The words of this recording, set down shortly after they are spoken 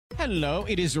Hello,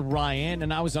 it is Ryan,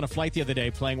 and I was on a flight the other day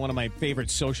playing one of my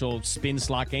favorite social spin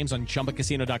slot games on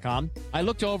ChumbaCasino.com. I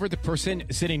looked over at the person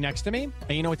sitting next to me, and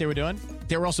you know what they were doing?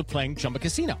 They were also playing Chumba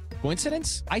Casino.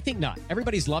 Coincidence? I think not.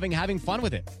 Everybody's loving having fun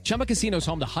with it. Chumba Casino is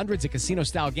home to hundreds of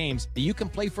casino-style games that you can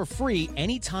play for free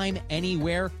anytime,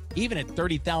 anywhere, even at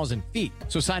 30,000 feet.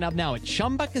 So sign up now at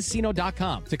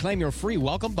ChumbaCasino.com to claim your free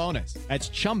welcome bonus. That's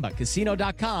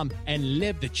ChumbaCasino.com and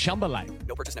live the Chumba life.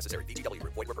 No purchase necessary. VGW.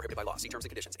 Void where prohibited by law. See terms and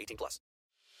conditions. 18+.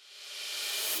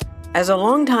 As a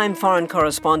longtime foreign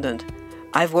correspondent,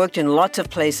 I've worked in lots of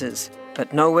places,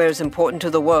 but nowhere as important to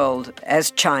the world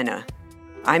as China.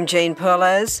 I'm Jane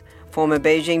Perlez, former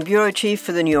Beijing bureau chief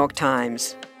for the New York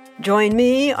Times. Join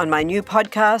me on my new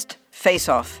podcast, Face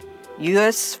Off,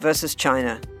 U.S. versus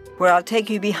China, where I'll take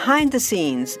you behind the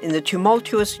scenes in the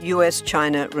tumultuous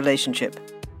U.S.-China relationship.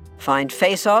 Find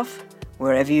Face Off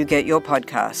wherever you get your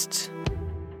podcasts.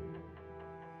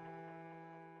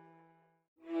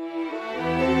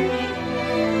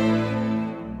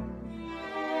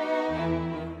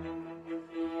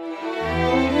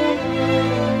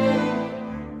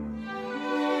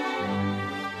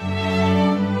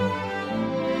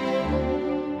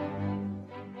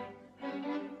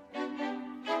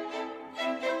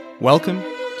 Welcome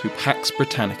to Pax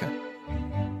Britannica.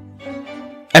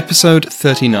 Episode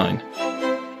 39,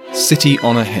 City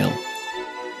on a Hill.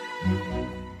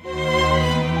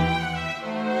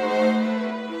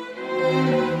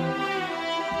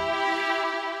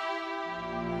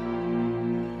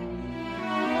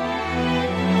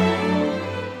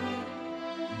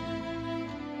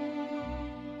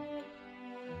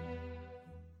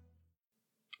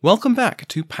 Welcome back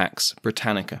to Pax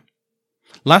Britannica.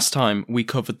 Last time, we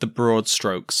covered the broad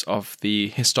strokes of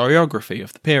the historiography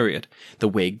of the period, the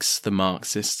Whigs, the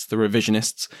Marxists, the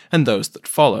Revisionists, and those that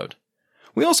followed.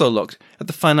 We also looked at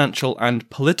the financial and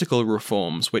political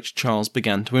reforms which Charles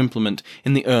began to implement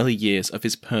in the early years of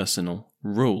his personal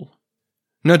rule.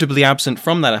 Notably absent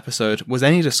from that episode was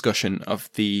any discussion of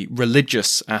the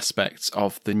religious aspects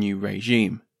of the new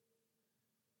regime.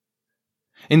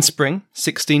 In spring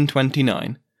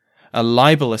 1629, a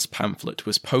libellous pamphlet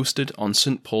was posted on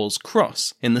St. Paul's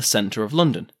Cross in the centre of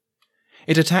London.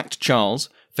 It attacked Charles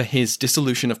for his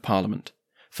dissolution of Parliament,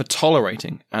 for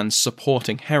tolerating and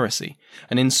supporting heresy,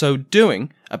 and in so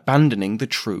doing abandoning the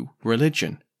true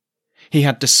religion. He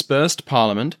had dispersed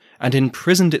Parliament and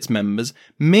imprisoned its members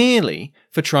merely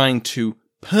for trying to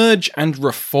purge and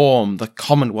reform the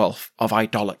Commonwealth of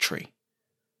idolatry.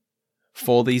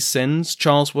 For these sins,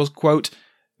 Charles was, quote,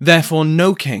 "therefore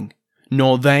no king,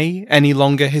 nor they any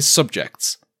longer his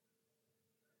subjects."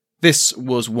 This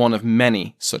was one of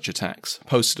many such attacks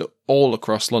posted all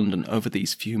across London over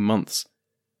these few months.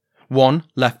 One,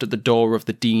 left at the door of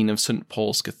the Dean of St.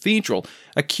 Paul's Cathedral,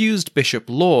 accused Bishop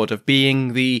Laud of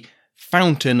being the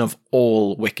fountain of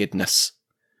all wickedness,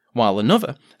 while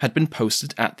another had been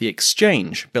posted at the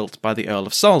Exchange, built by the Earl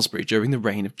of Salisbury during the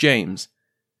reign of James.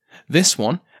 This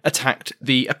one attacked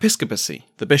the episcopacy,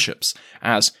 the bishops,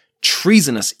 as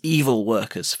treasonous evil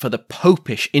workers for the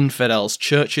popish infidels'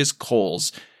 church's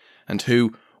cause, and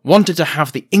who wanted to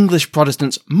have the English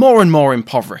Protestants more and more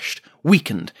impoverished,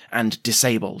 weakened, and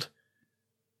disabled.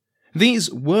 These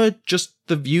were just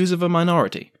the views of a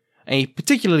minority, a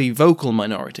particularly vocal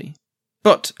minority,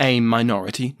 but a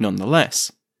minority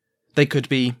nonetheless. They could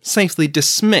be safely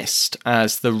dismissed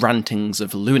as the rantings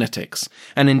of lunatics,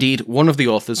 and indeed one of the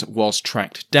authors was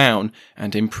tracked down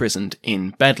and imprisoned in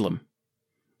Bedlam.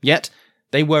 Yet,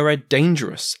 they were a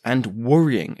dangerous and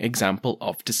worrying example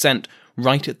of dissent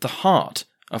right at the heart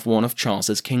of one of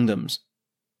Charles's kingdoms.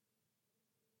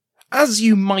 As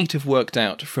you might have worked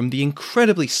out from the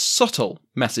incredibly subtle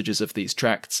messages of these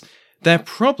tracts, their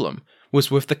problem was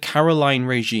with the Caroline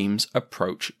regime's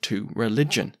approach to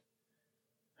religion.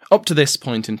 Up to this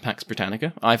point in Pax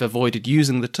Britannica, I've avoided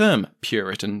using the term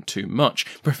Puritan too much,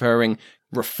 preferring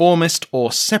reformist or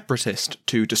separatist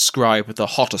to describe the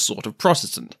hotter sort of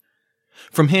Protestant.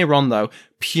 From here on, though,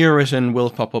 Puritan will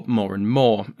pop up more and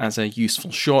more as a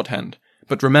useful shorthand,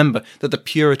 but remember that the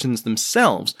Puritans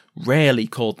themselves rarely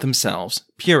called themselves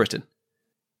Puritan.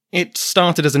 It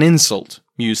started as an insult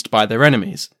used by their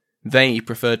enemies. They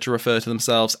preferred to refer to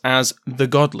themselves as the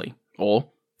godly,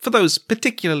 or, for those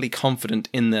particularly confident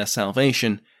in their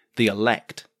salvation, the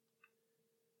elect.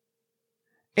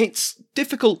 It's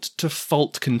difficult to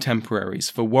fault contemporaries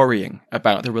for worrying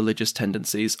about the religious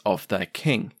tendencies of their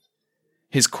king.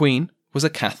 His queen was a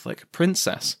Catholic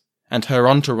princess, and her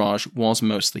entourage was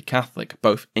mostly Catholic,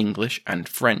 both English and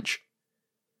French.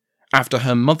 After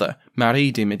her mother,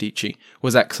 Marie de' Medici,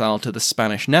 was exiled to the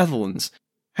Spanish Netherlands,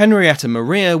 Henrietta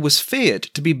Maria was feared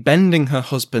to be bending her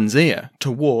husband's ear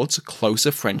towards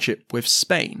closer friendship with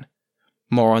Spain.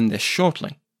 More on this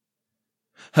shortly.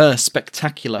 Her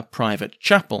spectacular private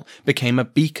chapel became a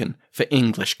beacon for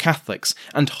English Catholics,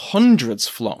 and hundreds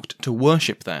flocked to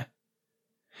worship there.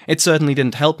 It certainly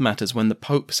didn't help matters when the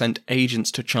Pope sent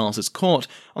agents to Charles's court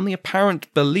on the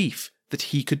apparent belief that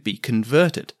he could be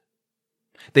converted.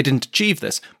 They didn't achieve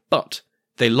this, but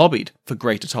they lobbied for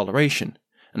greater toleration,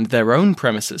 and their own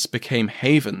premises became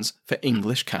havens for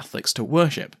English Catholics to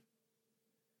worship.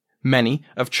 Many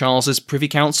of Charles's Privy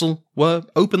Council were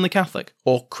openly Catholic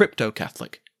or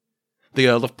crypto-Catholic. The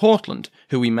Earl of Portland,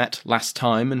 who we met last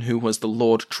time and who was the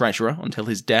Lord Treasurer until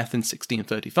his death in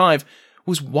 1635,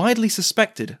 was widely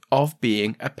suspected of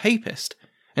being a papist,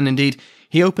 and indeed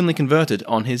he openly converted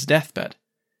on his deathbed.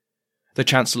 The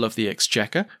Chancellor of the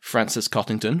Exchequer, Francis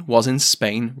Cottington, was in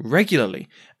Spain regularly,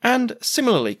 and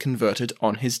similarly converted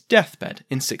on his deathbed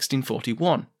in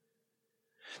 1641.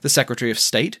 The Secretary of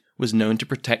State was known to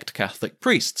protect Catholic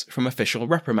priests from official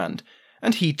reprimand,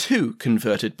 and he too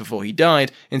converted before he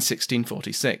died in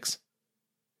 1646.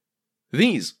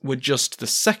 These were just the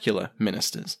secular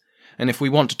ministers, and if we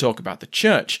want to talk about the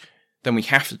Church, then we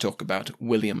have to talk about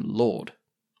William Laud.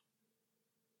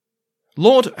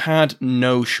 Laud had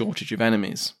no shortage of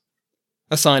enemies.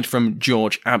 Aside from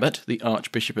George Abbot, the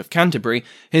Archbishop of Canterbury,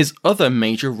 his other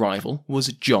major rival was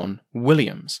John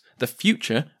Williams, the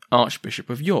future Archbishop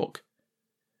of York.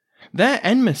 Their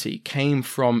enmity came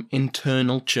from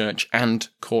internal church and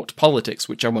court politics,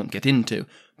 which I won't get into,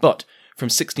 but from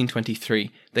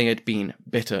 1623 they had been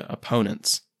bitter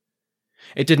opponents.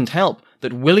 It didn't help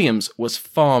that Williams was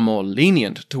far more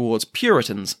lenient towards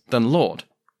Puritans than Laud.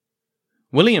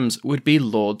 Williams would be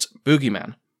Laud's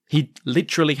boogeyman. He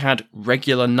literally had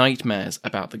regular nightmares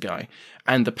about the guy,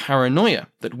 and the paranoia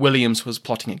that Williams was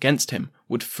plotting against him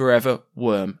would forever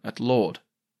worm at Laud.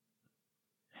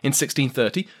 In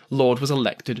 1630, Laud was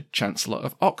elected Chancellor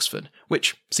of Oxford,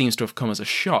 which seems to have come as a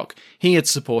shock. He had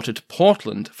supported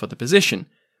Portland for the position,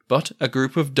 but a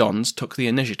group of dons took the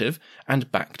initiative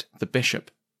and backed the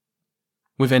bishop.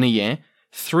 Within a year,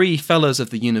 3 fellows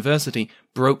of the university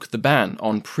broke the ban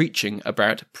on preaching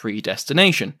about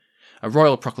predestination. A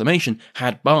royal proclamation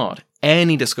had barred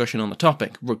any discussion on the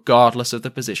topic, regardless of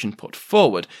the position put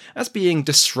forward, as being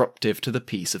disruptive to the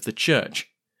peace of the church.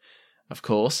 Of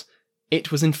course,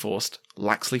 it was enforced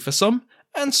laxly for some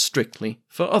and strictly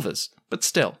for others, but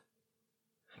still.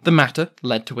 The matter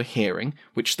led to a hearing,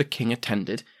 which the king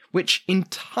attended, which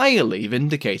entirely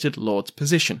vindicated Laud's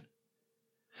position.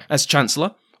 As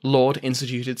Chancellor, Laud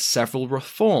instituted several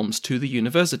reforms to the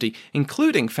university,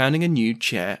 including founding a new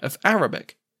chair of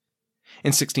Arabic. In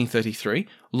 1633,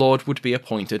 Laud would be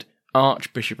appointed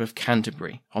Archbishop of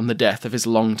Canterbury on the death of his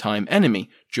longtime enemy,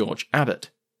 George Abbot.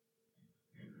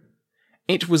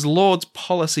 It was Laud's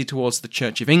policy towards the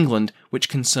Church of England which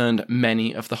concerned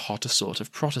many of the hotter sort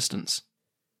of Protestants.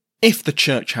 If the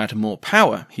Church had more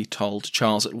power, he told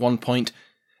Charles at one point,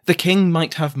 the king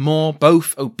might have more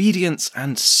both obedience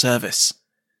and service.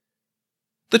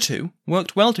 The two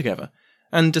worked well together,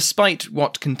 and despite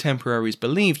what contemporaries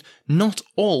believed, not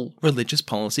all religious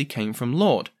policy came from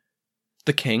Laud.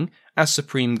 The king, as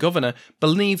supreme governor,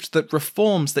 believed that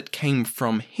reforms that came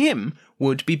from him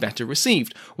would be better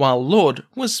received, while Laud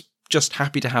was just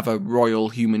happy to have a royal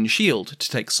human shield to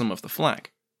take some of the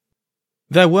flak.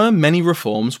 There were many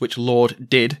reforms which Laud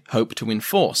did hope to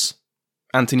enforce.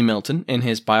 Anthony Milton, in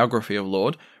his biography of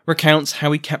Laud, recounts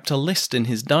how he kept a list in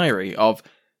his diary of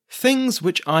things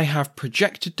which I have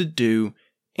projected to do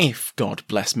if God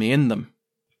bless me in them.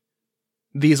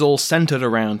 These all centred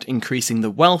around increasing the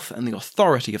wealth and the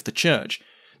authority of the church,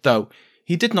 though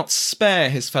he did not spare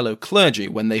his fellow clergy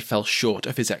when they fell short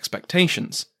of his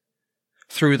expectations.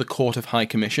 Through the Court of High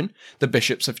Commission, the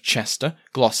bishops of Chester,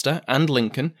 Gloucester, and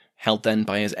Lincoln, held then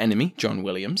by his enemy, John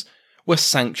Williams, were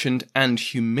sanctioned and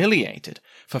humiliated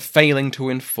for failing to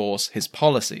enforce his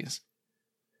policies.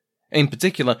 In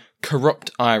particular,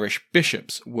 corrupt Irish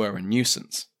bishops were a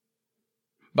nuisance.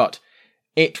 But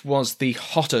it was the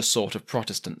hotter sort of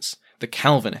Protestants, the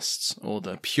Calvinists or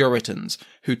the Puritans,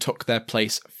 who took their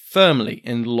place firmly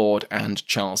in Laud and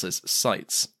Charles's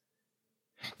sights.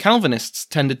 Calvinists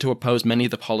tended to oppose many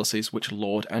of the policies which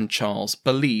Laud and Charles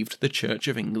believed the Church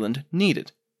of England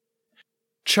needed.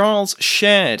 Charles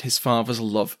shared his father's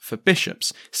love for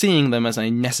bishops, seeing them as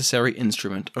a necessary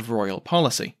instrument of royal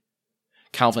policy.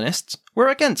 Calvinists were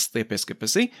against the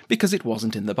episcopacy because it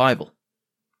wasn't in the Bible.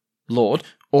 Laud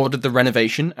ordered the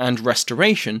renovation and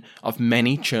restoration of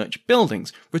many church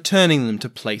buildings, returning them to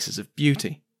places of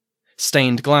beauty.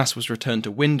 Stained glass was returned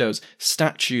to windows,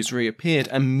 statues reappeared,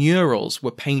 and murals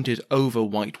were painted over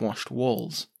whitewashed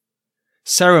walls.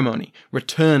 Ceremony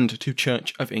returned to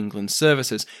Church of England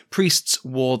services. Priests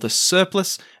wore the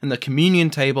surplice, and the communion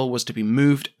table was to be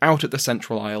moved out at the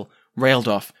central aisle, railed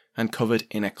off, and covered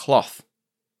in a cloth.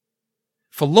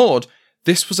 For Laud,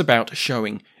 this was about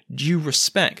showing due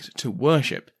respect to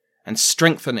worship and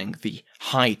strengthening the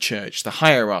high church, the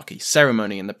hierarchy,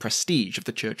 ceremony, and the prestige of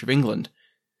the Church of England.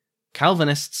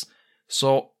 Calvinists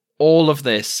saw all of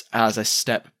this as a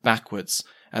step backwards,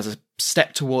 as a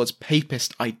step towards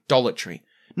papist idolatry,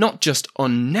 not just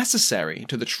unnecessary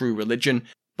to the true religion,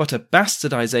 but a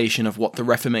bastardization of what the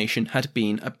Reformation had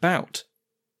been about.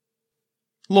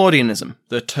 Laudianism,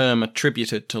 the term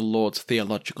attributed to Laud's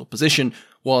theological position,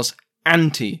 was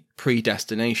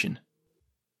anti-predestination.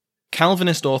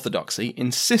 Calvinist orthodoxy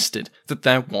insisted that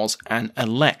there was an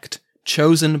elect,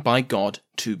 chosen by God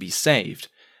to be saved,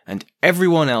 and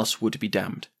everyone else would be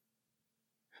damned.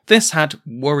 This had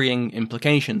worrying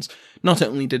implications. Not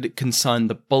only did it consign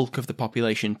the bulk of the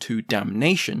population to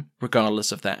damnation,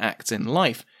 regardless of their acts in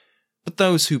life, but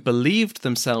those who believed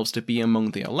themselves to be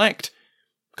among the elect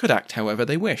could act however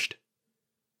they wished.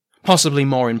 Possibly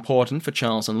more important for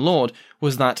Charles and Laud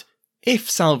was that if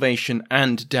salvation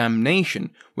and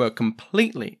damnation were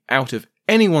completely out of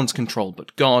anyone's control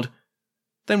but God,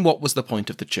 then what was the point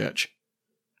of the church?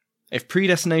 If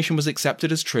predestination was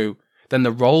accepted as true, then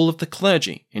the role of the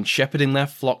clergy in shepherding their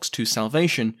flocks to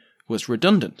salvation was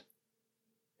redundant.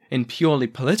 In purely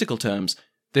political terms,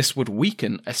 this would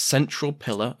weaken a central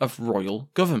pillar of royal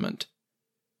government.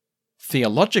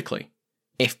 Theologically,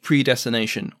 if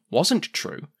predestination wasn't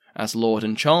true, as Laud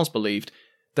and Charles believed,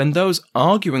 then those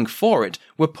arguing for it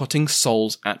were putting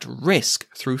souls at risk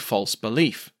through false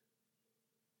belief.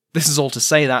 This is all to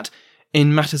say that,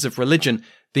 in matters of religion,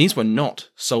 these were not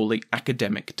solely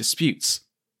academic disputes.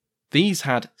 These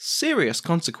had serious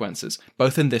consequences,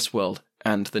 both in this world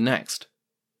and the next.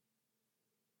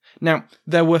 Now,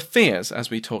 there were fears, as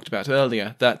we talked about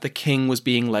earlier, that the king was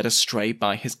being led astray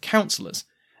by his councillors,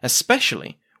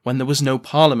 especially when there was no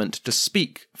parliament to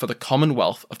speak for the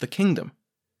commonwealth of the kingdom.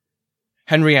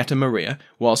 Henrietta Maria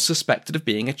was suspected of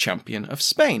being a champion of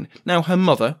Spain. Now, her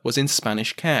mother was in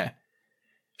Spanish care.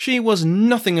 She was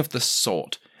nothing of the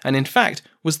sort, and in fact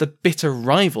was the bitter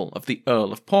rival of the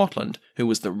Earl of Portland, who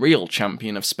was the real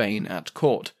champion of Spain at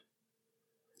court.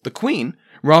 The Queen,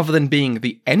 rather than being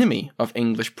the enemy of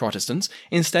English Protestants,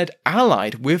 instead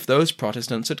allied with those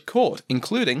Protestants at court,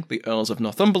 including the Earls of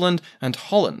Northumberland and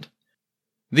Holland.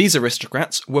 These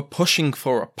aristocrats were pushing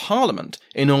for a parliament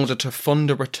in order to fund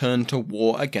a return to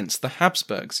war against the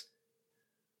Habsburgs.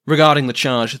 Regarding the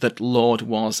charge that Laud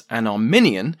was an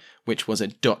Arminian, which was a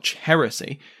Dutch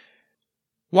heresy,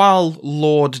 while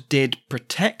Laud did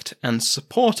protect and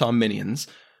support Arminians,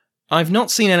 I've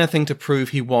not seen anything to prove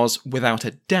he was, without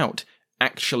a doubt,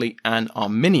 actually an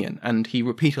Arminian, and he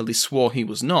repeatedly swore he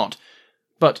was not.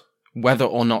 But whether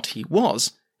or not he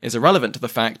was is irrelevant to the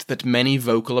fact that many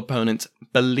vocal opponents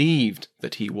believed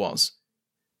that he was.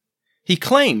 He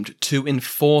claimed to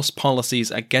enforce policies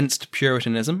against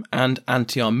Puritanism and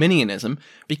anti-Arminianism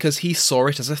because he saw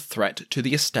it as a threat to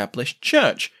the established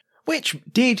church, which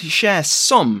did share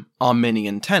some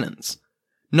Arminian tenets,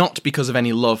 not because of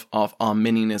any love of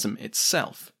Arminianism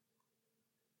itself.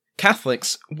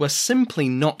 Catholics were simply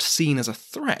not seen as a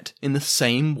threat in the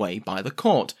same way by the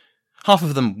court. Half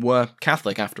of them were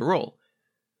Catholic after all.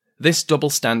 This double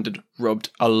standard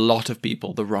rubbed a lot of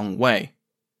people the wrong way.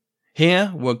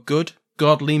 Here were good,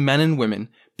 godly men and women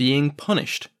being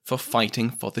punished for fighting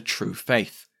for the true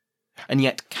faith. And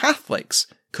yet Catholics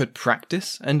could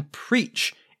practice and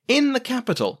preach in the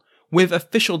capital, with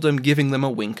officialdom giving them a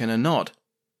wink and a nod.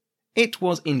 It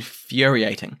was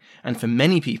infuriating, and for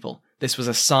many people, this was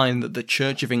a sign that the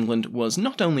Church of England was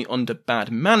not only under bad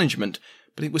management,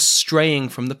 but it was straying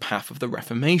from the path of the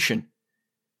Reformation.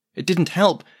 It didn't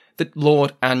help that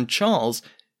Laud and Charles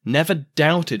never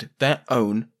doubted their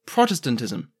own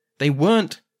Protestantism. They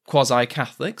weren't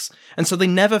quasi-Catholics, and so they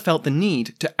never felt the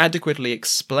need to adequately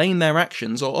explain their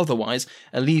actions or otherwise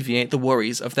alleviate the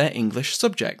worries of their English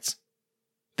subjects.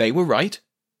 They were right,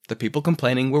 the people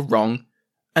complaining were wrong,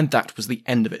 and that was the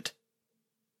end of it.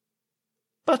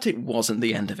 But it wasn't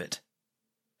the end of it.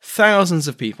 Thousands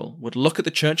of people would look at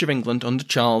the Church of England under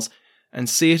Charles and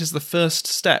see it as the first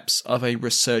steps of a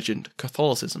resurgent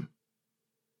Catholicism.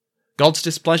 God's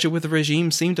displeasure with the regime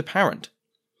seemed apparent.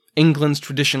 England's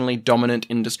traditionally dominant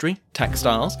industry,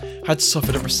 textiles, had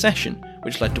suffered a recession,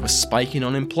 which led to a spike in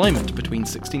unemployment between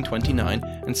 1629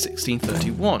 and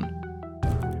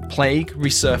 1631. Plague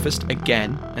resurfaced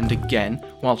again and again,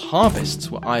 while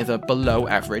harvests were either below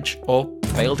average or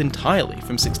failed entirely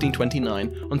from 1629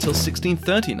 until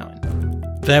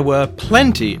 1639. There were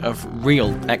plenty of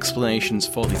real explanations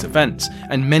for these events,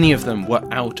 and many of them were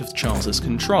out of Charles's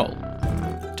control.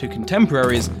 To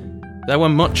contemporaries, there were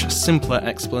much simpler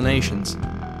explanations.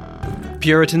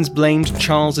 Puritans blamed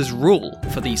Charles's rule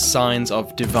for these signs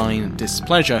of divine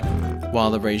displeasure, while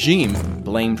the regime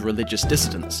blamed religious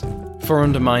dissidents for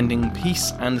undermining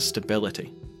peace and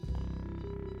stability.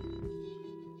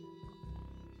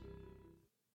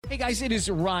 Hey guys, it is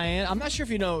Ryan. I'm not sure if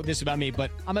you know this about me, but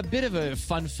I'm a bit of a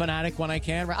fun fanatic when I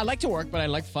can. I like to work, but I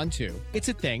like fun too. It's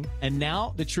a thing. And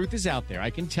now the truth is out there.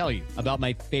 I can tell you about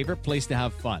my favorite place to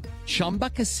have fun. Chumba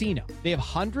Casino. They have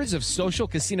hundreds of social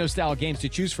casino style games to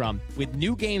choose from with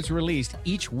new games released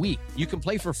each week. You can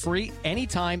play for free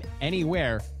anytime,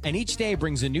 anywhere. And each day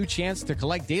brings a new chance to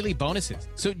collect daily bonuses.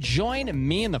 So join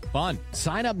me in the fun.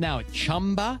 Sign up now at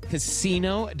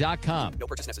ChumbaCasino.com. No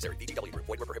purchase necessary. VGW Group.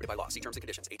 Void where prohibited by law. See terms and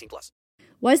conditions. 18+.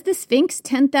 Was the Sphinx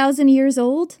 10,000 years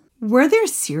old? Were there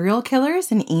serial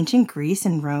killers in ancient Greece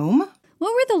and Rome?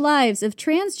 What were the lives of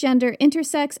transgender,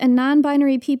 intersex, and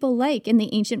non-binary people like in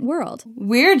the ancient world?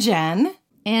 We're Jen.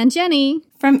 And Jenny.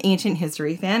 From Ancient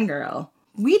History Fangirl.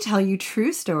 We tell you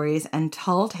true stories and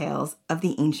tall tales of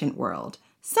the ancient world.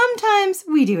 Sometimes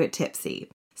we do it tipsy.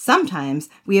 Sometimes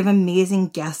we have amazing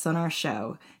guests on our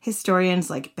show.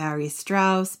 Historians like Barry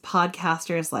Strauss,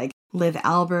 podcasters like Liv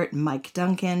Albert, Mike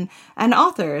Duncan, and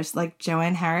authors like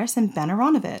Joanne Harris and Ben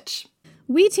Aronovich.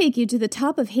 We take you to the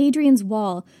top of Hadrian's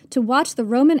Wall to watch the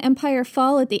Roman Empire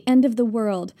fall at the end of the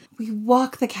world. We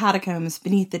walk the catacombs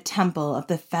beneath the temple of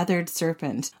the feathered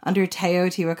serpent under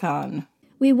Teotihuacan.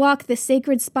 We walk the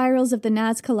sacred spirals of the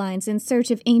Nazca Lines in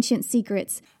search of ancient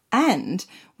secrets. And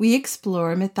we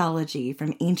explore mythology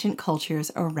from ancient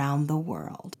cultures around the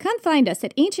world. Come find us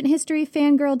at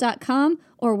ancienthistoryfangirl.com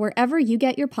or wherever you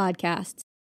get your podcasts.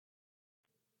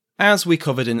 As we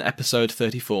covered in episode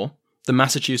 34, the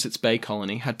Massachusetts Bay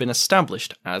Colony had been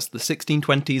established as the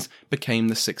 1620s became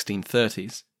the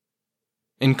 1630s.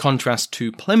 In contrast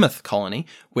to Plymouth Colony,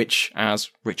 which, as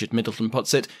Richard Middleton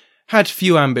puts it, had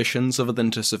few ambitions other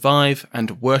than to survive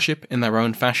and worship in their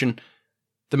own fashion,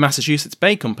 the Massachusetts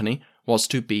Bay Company was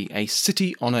to be a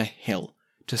city on a hill,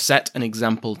 to set an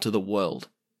example to the world.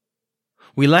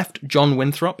 We left John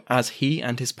Winthrop as he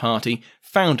and his party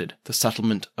founded the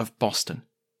settlement of Boston.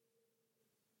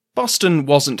 Boston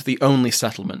wasn't the only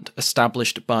settlement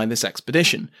established by this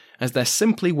expedition, as there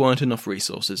simply weren't enough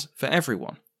resources for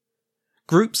everyone.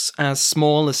 Groups as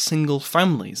small as single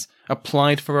families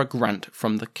applied for a grant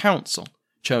from the council,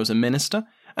 chose a minister,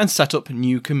 and set up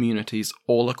new communities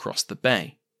all across the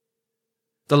bay.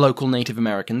 The local Native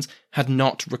Americans had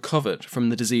not recovered from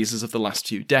the diseases of the last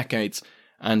few decades,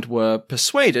 and were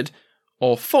persuaded,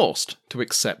 or forced, to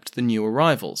accept the new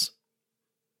arrivals.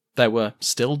 There were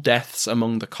still deaths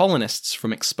among the colonists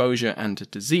from exposure and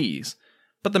disease,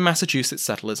 but the Massachusetts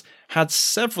settlers had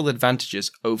several advantages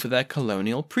over their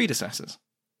colonial predecessors.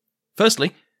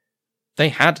 Firstly, they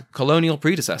had colonial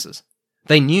predecessors.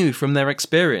 They knew from their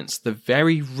experience the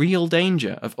very real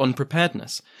danger of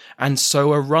unpreparedness, and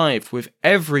so arrived with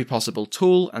every possible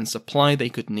tool and supply they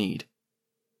could need.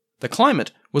 The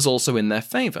climate was also in their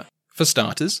favour. For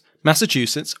starters,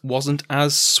 Massachusetts wasn't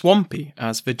as swampy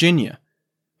as Virginia.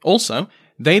 Also,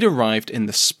 they'd arrived in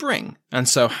the spring, and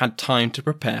so had time to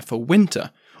prepare for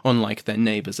winter, unlike their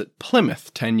neighbours at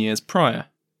Plymouth 10 years prior.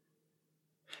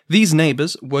 These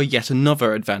neighbours were yet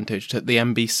another advantage that the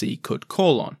MBC could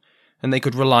call on, and they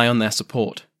could rely on their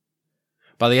support.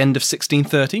 By the end of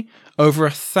 1630, over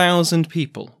 1,000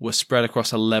 people were spread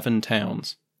across 11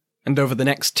 towns, and over the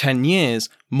next 10 years,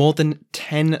 more than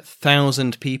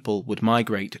 10,000 people would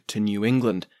migrate to New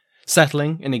England,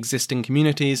 settling in existing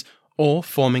communities or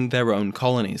forming their own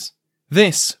colonies.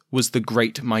 This was the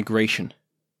Great Migration.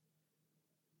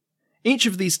 Each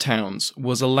of these towns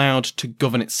was allowed to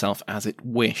govern itself as it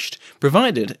wished,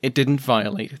 provided it didn't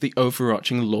violate the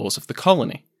overarching laws of the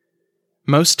colony.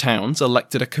 Most towns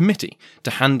elected a committee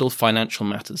to handle financial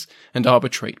matters and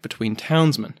arbitrate between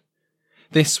townsmen.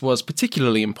 This was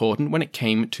particularly important when it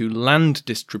came to land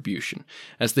distribution,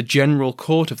 as the General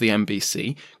Court of the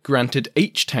MBC granted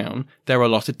each town their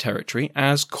allotted territory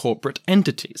as corporate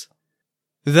entities.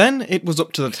 Then it was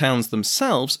up to the towns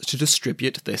themselves to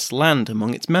distribute this land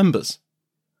among its members.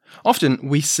 Often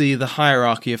we see the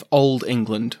hierarchy of Old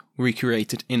England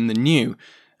recreated in the New,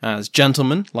 as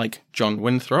gentlemen like John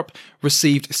Winthrop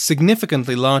received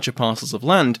significantly larger parcels of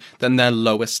land than their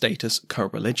lower status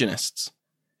co-religionists.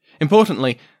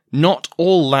 Importantly, not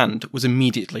all land was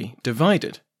immediately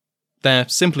divided. There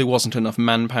simply wasn't enough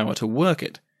manpower to work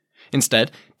it.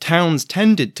 Instead, towns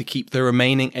tended to keep the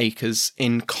remaining acres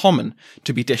in common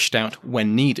to be dished out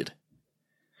when needed.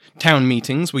 Town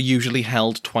meetings were usually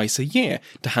held twice a year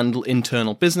to handle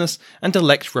internal business and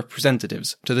elect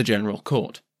representatives to the General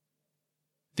Court.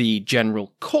 The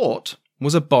General Court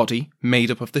was a body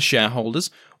made up of the shareholders,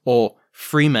 or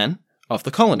freemen, of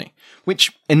the colony,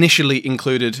 which initially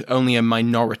included only a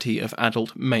minority of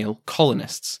adult male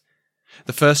colonists.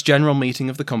 The first general meeting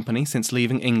of the company since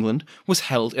leaving England was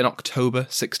held in October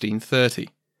 1630.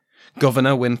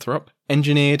 Governor Winthrop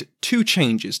engineered 2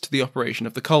 changes to the operation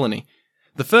of the colony.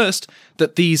 The first,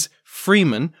 that these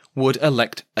freemen would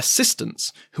elect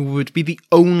assistants, who would be the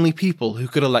only people who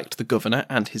could elect the governor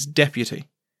and his deputy.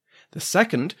 The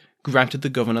second granted the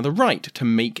governor the right to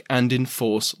make and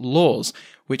enforce laws,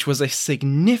 which was a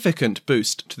significant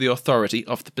boost to the authority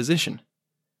of the position.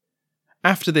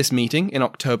 After this meeting in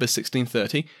October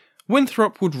 1630,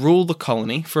 Winthrop would rule the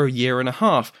colony for a year and a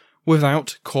half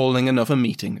without calling another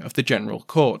meeting of the General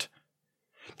Court.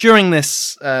 During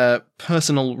this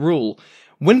personal rule,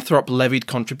 Winthrop levied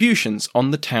contributions on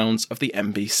the towns of the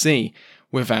MBC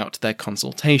without their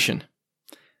consultation.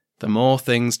 The more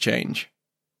things change.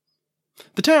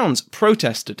 The towns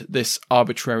protested this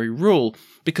arbitrary rule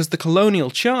because the colonial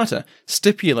charter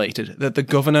stipulated that the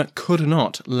governor could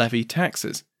not levy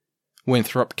taxes.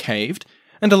 Winthrop caved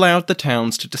and allowed the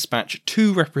towns to dispatch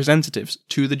 2 representatives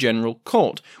to the General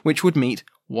Court, which would meet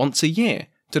once a year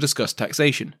to discuss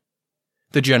taxation.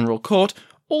 The General Court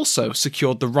also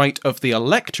secured the right of the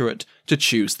electorate to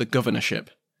choose the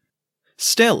governorship.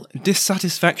 Still,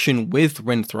 dissatisfaction with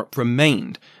Winthrop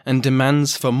remained, and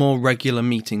demands for more regular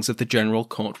meetings of the General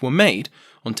Court were made,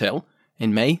 until,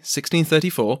 in May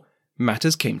 1634,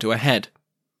 matters came to a head.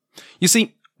 You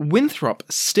see, Winthrop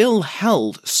still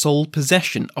held sole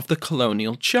possession of the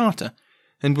colonial charter,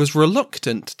 and was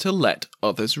reluctant to let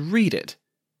others read it.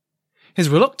 His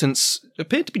reluctance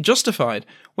appeared to be justified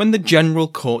when the General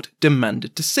Court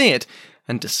demanded to see it,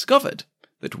 and discovered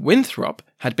that Winthrop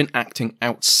had been acting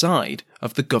outside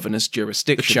of the governor's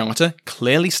jurisdiction. The charter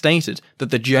clearly stated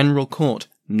that the General Court,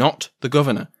 not the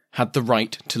governor, had the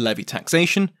right to levy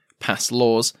taxation, pass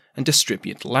laws, and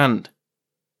distribute land.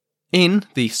 In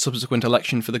the subsequent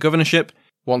election for the governorship,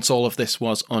 once all of this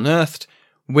was unearthed,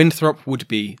 Winthrop would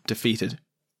be defeated.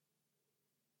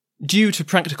 Due to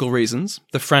practical reasons,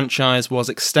 the franchise was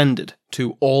extended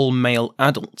to all male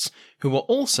adults who were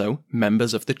also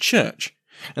members of the church,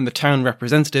 and the town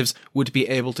representatives would be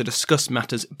able to discuss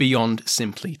matters beyond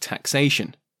simply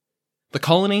taxation. The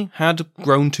colony had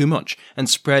grown too much and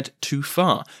spread too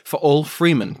far for all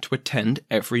freemen to attend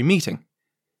every meeting.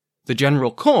 The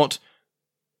General Court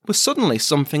was suddenly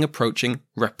something approaching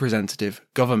representative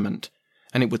government,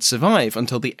 and it would survive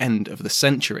until the end of the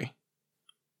century.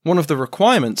 One of the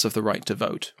requirements of the right to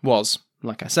vote was,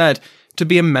 like I said, to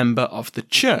be a member of the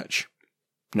church.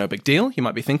 No big deal, you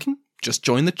might be thinking, just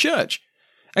join the church.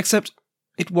 Except,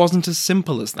 it wasn't as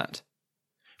simple as that.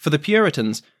 For the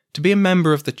Puritans, to be a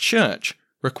member of the church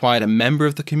required a member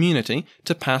of the community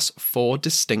to pass 4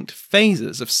 distinct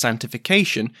phases of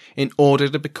sanctification in order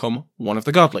to become one of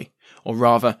the godly, or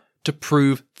rather, to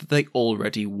prove that they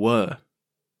already were.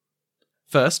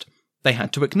 First, they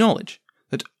had to acknowledge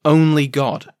that only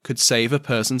God could save a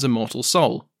person's immortal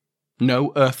soul.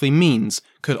 No earthly means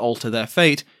could alter their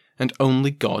fate, and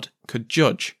only God could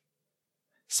judge.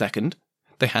 Second,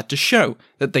 they had to show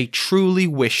that they truly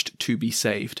wished to be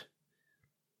saved.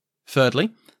 Thirdly,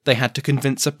 they had to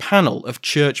convince a panel of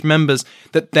church members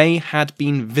that they had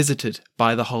been visited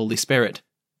by the Holy Spirit.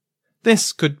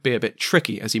 This could be a bit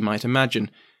tricky, as you might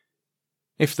imagine.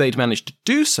 If they'd managed to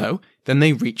do so, then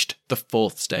they reached the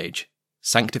 4th stage,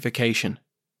 sanctification.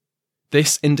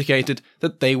 This indicated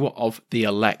that they were of the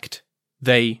elect.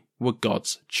 They were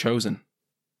God's chosen.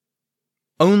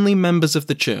 Only members of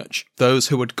the church, those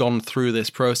who had gone through this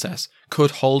process,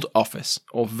 could hold office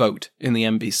or vote in the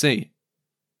MBC.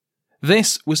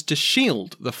 This was to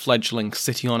shield the fledgling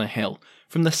city on a hill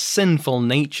from the sinful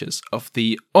natures of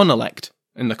the unelect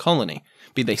in the colony,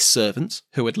 be they servants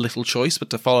who had little choice but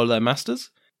to follow their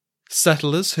masters,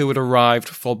 settlers who had arrived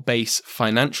for base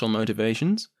financial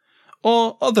motivations,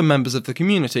 or other members of the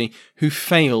community who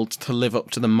failed to live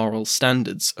up to the moral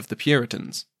standards of the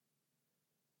Puritans.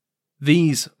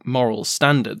 These moral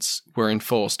standards were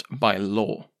enforced by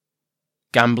law.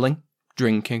 Gambling,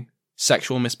 drinking,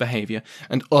 sexual misbehaviour,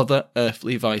 and other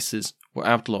earthly vices were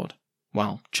outlawed,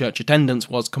 while church attendance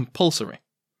was compulsory.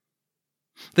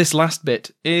 This last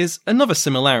bit is another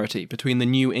similarity between the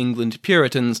New England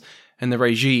Puritans and the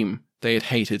regime they had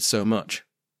hated so much.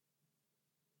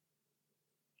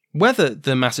 Whether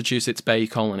the Massachusetts Bay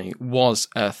Colony was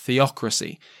a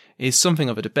theocracy is something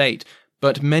of a debate,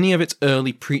 but many of its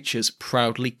early preachers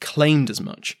proudly claimed as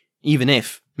much, even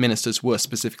if ministers were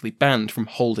specifically banned from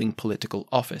holding political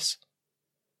office.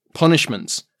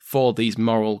 Punishments for these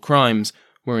moral crimes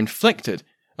were inflicted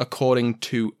according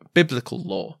to biblical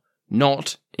law,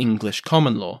 not English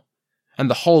common law, and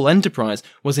the whole enterprise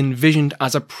was envisioned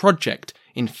as a project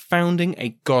in founding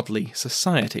a godly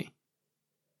society.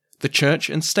 The church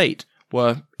and state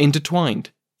were intertwined,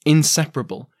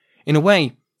 inseparable, in a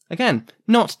way, again,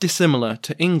 not dissimilar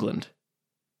to England.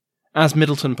 As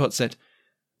Middleton puts it,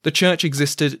 the church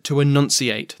existed to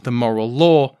enunciate the moral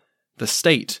law, the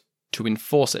state to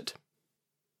enforce it.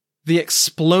 The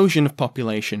explosion of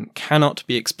population cannot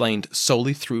be explained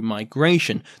solely through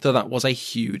migration, though that was a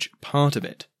huge part of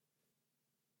it.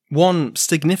 One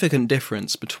significant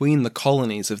difference between the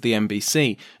colonies of the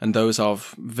MBC and those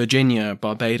of Virginia,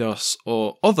 Barbados,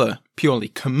 or other purely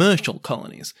commercial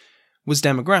colonies was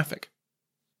demographic.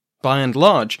 By and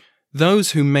large,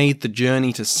 those who made the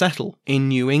journey to settle in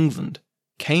New England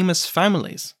came as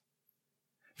families.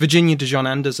 Virginia de John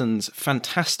Anderson's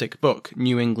fantastic book,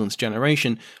 New England's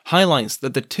Generation, highlights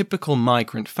that the typical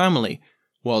migrant family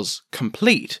was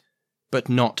complete, but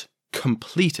not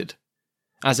completed.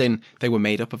 As in, they were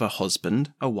made up of a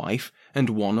husband, a wife, and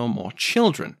one or more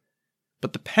children,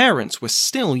 but the parents were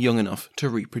still young enough to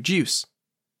reproduce.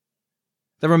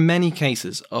 There are many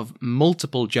cases of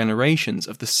multiple generations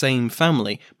of the same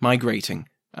family migrating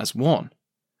as one.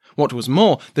 What was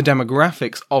more, the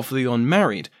demographics of the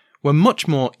unmarried were much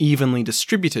more evenly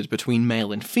distributed between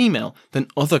male and female than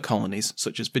other colonies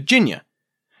such as Virginia.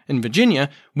 In Virginia,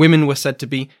 women were said to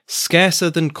be scarcer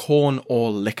than corn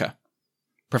or liquor.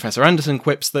 Professor Anderson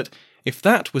quips that if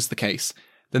that was the case,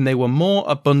 then they were more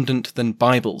abundant than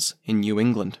Bibles in New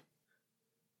England.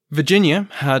 Virginia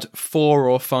had 4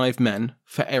 or 5 men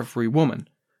for every woman,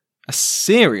 a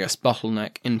serious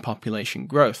bottleneck in population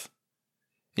growth.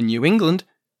 In New England,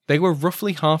 they were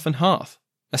roughly half and half,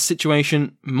 a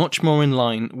situation much more in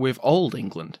line with Old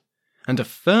England, and a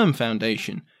firm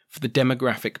foundation for the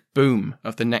demographic boom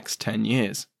of the next 10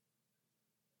 years.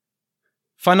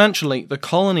 Financially, the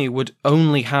colony would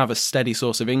only have a steady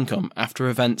source of income after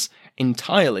events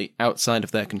entirely outside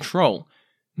of their control,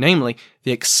 namely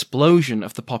the explosion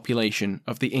of the population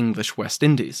of the English West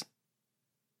Indies.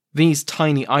 These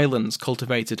tiny islands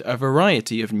cultivated a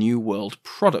variety of New World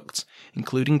products,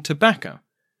 including tobacco,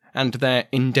 and their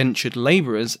indentured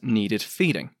labourers needed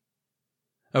feeding.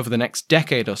 Over the next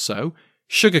decade or so,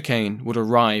 sugarcane would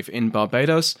arrive in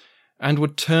Barbados and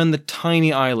would turn the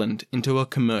tiny island into a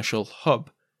commercial hub,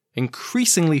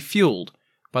 increasingly fueled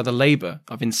by the labour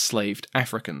of enslaved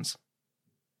Africans.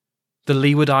 The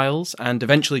Leeward Isles and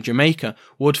eventually Jamaica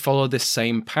would follow this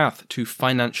same path to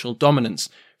financial dominance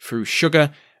through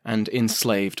sugar and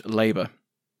enslaved labour.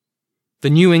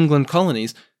 The New England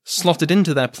colonies slotted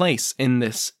into their place in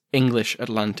this English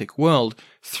Atlantic world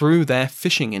through their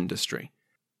fishing industry,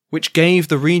 which gave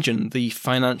the region the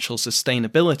financial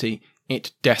sustainability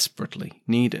it desperately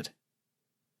needed.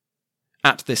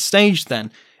 At this stage,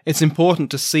 then, it's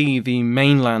important to see the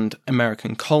mainland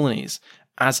American colonies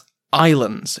as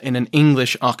islands in an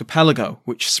English archipelago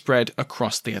which spread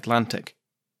across the Atlantic.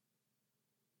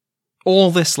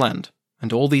 All this land,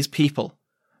 and all these people,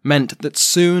 meant that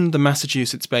soon the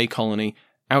Massachusetts Bay Colony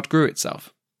outgrew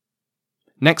itself.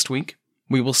 Next week,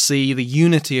 we will see the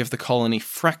unity of the colony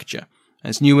fracture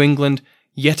as New England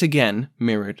yet again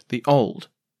mirrored the Old.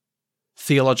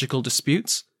 Theological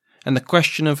disputes, and the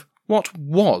question of what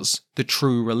was the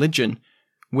true religion,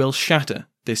 will shatter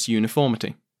this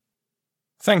uniformity.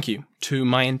 Thank you to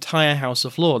my entire House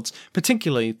of Lords,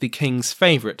 particularly the King's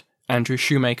favourite, Andrew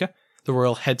Shoemaker, the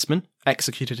Royal Headsman,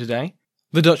 executed today,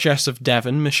 the Duchess of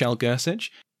Devon, Michelle Gersich,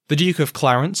 the Duke of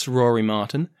Clarence, Rory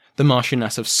Martin, the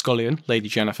Marchioness of Scullion, Lady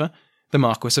Jennifer, the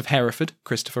Marquess of Hereford,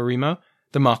 Christopher Remo,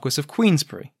 the Marquess of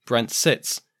Queensberry, Brent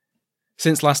Sitz.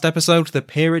 Since last episode, the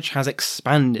peerage has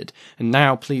expanded, and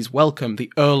now please welcome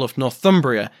the Earl of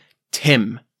Northumbria,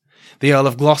 Tim, the Earl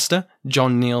of Gloucester,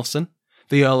 John Neilson,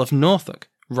 the Earl of Norfolk,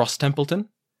 Ross Templeton,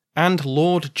 and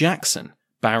Lord Jackson,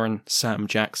 Baron Sam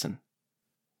Jackson.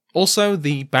 Also,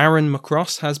 the Baron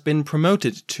Macross has been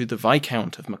promoted to the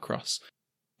Viscount of Macross.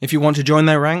 If you want to join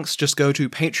their ranks, just go to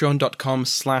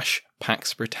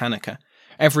patreon.com/Pax Britannica.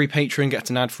 Every patron gets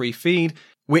an ad-free feed,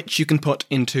 which you can put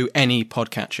into any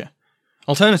podcatcher.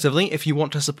 Alternatively, if you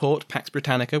want to support Pax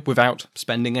Britannica without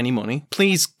spending any money,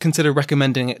 please consider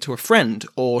recommending it to a friend,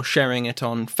 or sharing it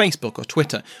on Facebook or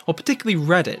Twitter, or particularly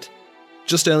Reddit.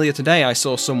 Just earlier today I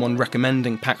saw someone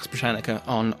recommending Pax Britannica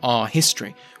on Our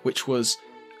History, which was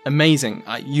Amazing.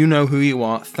 You know who you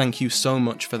are. Thank you so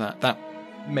much for that. That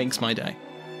makes my day.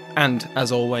 And,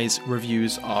 as always,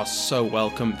 reviews are so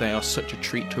welcome. They are such a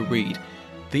treat to read.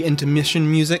 The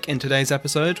intermission music in today's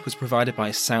episode was provided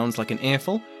by Sounds Like an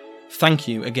Earful. Thank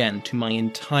you again to my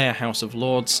entire House of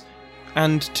Lords,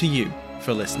 and to you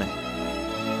for listening.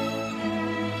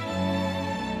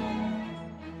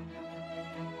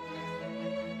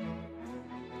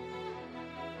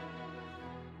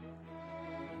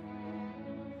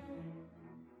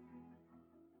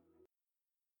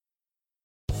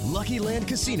 Lucky Land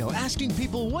Casino, asking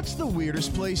people, what's the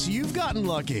weirdest place you've gotten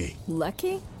lucky?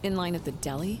 Lucky? In line at the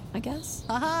deli, I guess?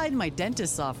 Aha, in my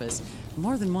dentist's office.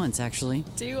 More than once, actually.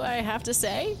 Do I have to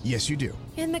say? Yes, you do.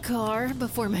 In the car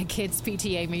before my kids'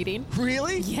 PTA meeting.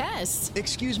 Really? Yes.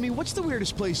 Excuse me, what's the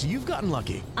weirdest place you've gotten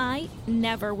lucky? I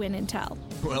never win and tell.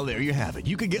 Well, there you have it.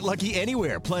 You can get lucky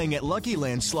anywhere, playing at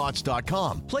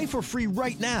LuckyLandSlots.com. Play for free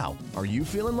right now. Are you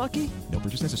feeling lucky? No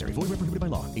purchase necessary. Void where prohibited by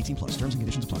law. 18+. Terms and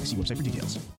conditions apply. See website for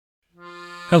details.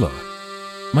 Hello,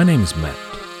 my name is Matt,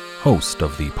 host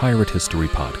of the Pirate History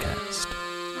Podcast.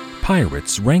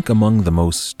 Pirates rank among the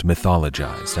most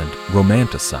mythologized and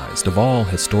romanticized of all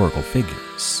historical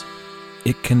figures.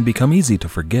 It can become easy to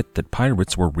forget that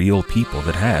pirates were real people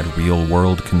that had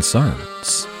real-world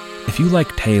concerns. If you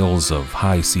like tales of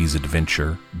high-seas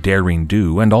adventure, daring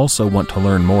do, and also want to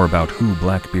learn more about who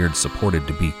Blackbeard supported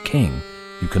to be king,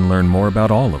 you can learn more about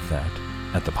all of that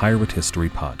at the Pirate History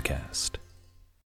Podcast.